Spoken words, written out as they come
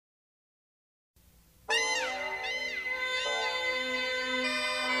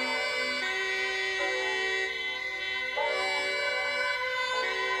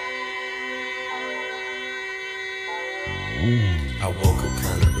woke up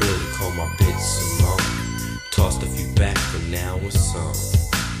kinda early, called my bitch Simone. Tossed a few back, but now it's on.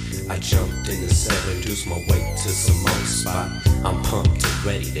 I jumped in the 7, reduced my weight to Simone's spot. I'm pumped and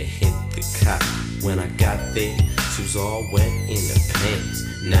ready to hit the cot. When I got there, she was all wet in the pants.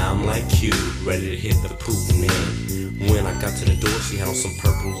 Now I'm like you, ready to hit the poop man. When I got to the door, she had on some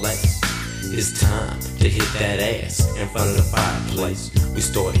purple lace. It's time to hit that ass in front of the fireplace. We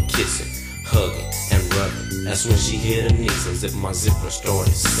started kissing, hugging, and rubbing. That's when she hit her knees and zipped my zipper and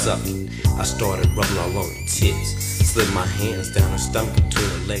started sucking. I started rubbing all on her tits, slid my hands down her stomach between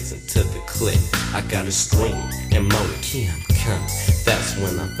her legs and to the clit. I got her screaming and moaning, "Nakia, I'm coming." That's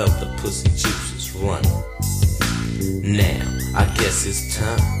when I felt the pussy juices running. Now, I guess it's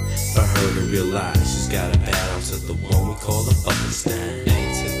time for her to realize she's got a bad arm to the one we call the fucking Stein. A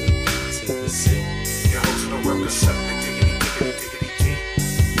to the B to the C. Your hoes no work, suck the diggity, diggity, diggity, D.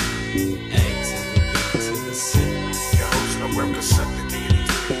 A to the B to the C. Your hoes no work, suck the diggity,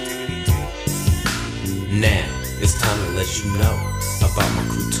 diggity, diggity, D. Now, it's time to let you know about my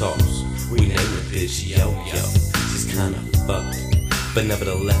crew toss. We named the bitch Yo-Yo. She's kinda fucked, but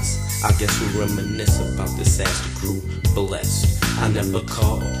nevertheless, I guess we reminisce about this ass crew. Blessed, I never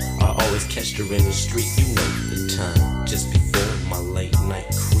called, I always catched her in the street. You know the time, just before my late night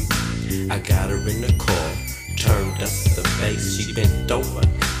creep. I got her in the car, turned up the bass. She bent over,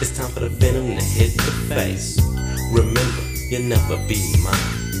 it's time for the venom to hit the face. Remember, you'll never be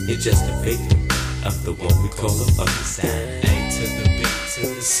mine. You're just a victim of the one we call the fucking Stein. A to the B to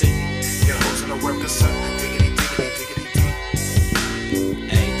the C. Your hoes no work, suck the diggity, diggity, diggity, D.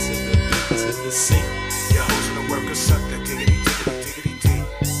 A to the B to the C. Your hoes no work, suck the diggity, diggity, diggity, D.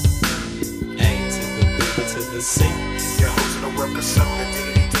 A to the B to the C. Your hoes no work, suck the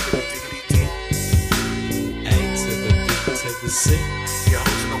diggity, diggity, diggity, D. A to the B to the C. Your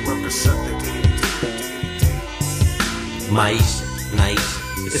hoes no work, suck the diggity, diggity, diggity, D. Naisha,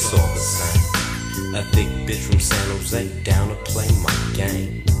 it's all the same. A thick bitch from San Jose down to play my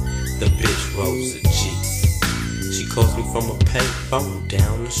game. The bitch rolls a G. She calls me from a payphone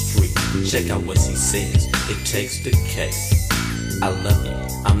down the street. Check out what she says, it takes the cake. I love you,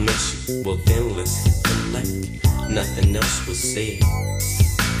 I miss you, well then let's hit the lake. Nothing else was said.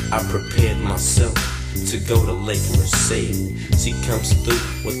 I prepared myself to go to Lake Merced. She comes through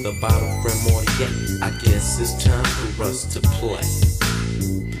with a bottle of Cremortier. I guess it's time for us to play.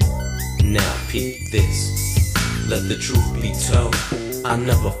 Now peep this, let the truth be told, I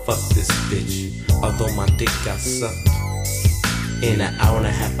never fucked this bitch, although my dick got sucked. In an hour and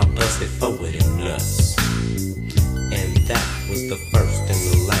a half I busted forward and nuts. And that was the first and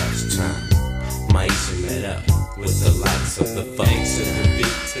the last time Maisha met up with the likes of the fuck. A to the B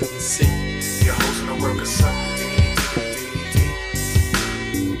to the C. Your hoes no work, suck the diggity, diggity, diggity,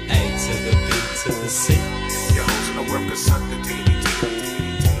 D. A to the B to the C. Your hoes no work, suck the diggity, diggity,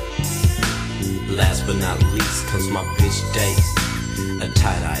 diggity, D. Last but not least comes my bitch Daisy, a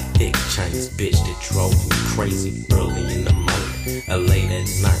tie-dye thick Chinese bitch that drove me crazy early in the morning or late at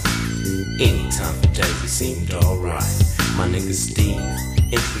night. Anytime for Daisy seemed alright. My nigga Steve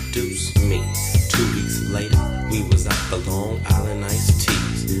introduced me. 2 weeks later, we was out for Long Island iced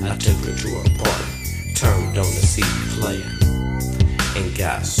teas. I took her to her apartment, turned on the CD player, and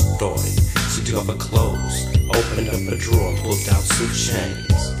got started. She took off her clothes, opened up a drawer, and pulled out some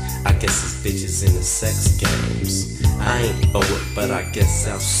chains. I guess this bitch is in the sex games. I ain't for it, but I guess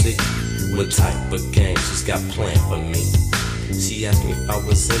I'll see what type of game she's got planned for me. She asked me if I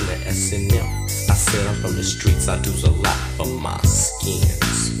was in the S&M. I said I'm from the streets, I do a lot for my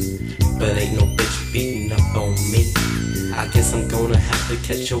skins. But ain't no bitch beating up on me. I guess I'm gonna have to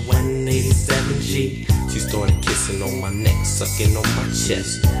catch a 187G. She started kissing on my neck, sucking on my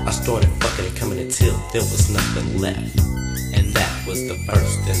chest. I started fucking and coming until there was nothing left. And that was the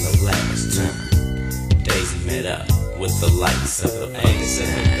first and the last time Daisy met up with the likes of the fucking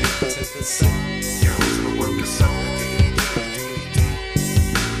Stein. Your hoes no work, suck the diggity, diggity, diggity, D.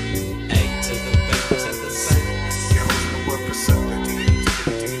 A to the B to the C. Your hoes no work, suck the diggity,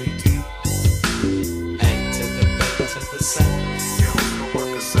 diggity, diggity, D. A to the B to the C. Your hoes no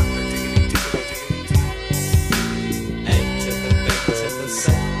work, suck the diggity, diggity, diggity, D. A to the B to the C.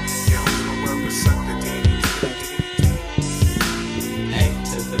 Your hoes no work, suck the diggity, diggity, diggity, D. A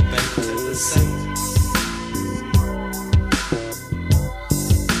to the B to the C.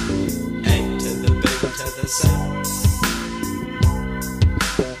 A to the B to the C.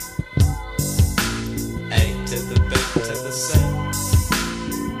 A to the B to the C.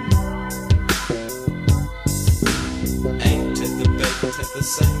 A to the B to the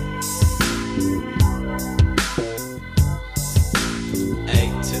C. A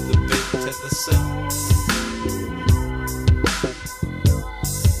to the B to the C.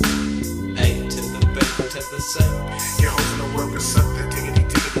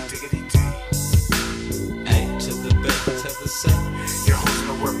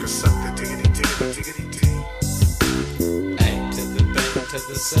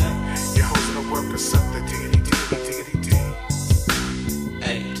 nigga say? Your hoes in the work, suck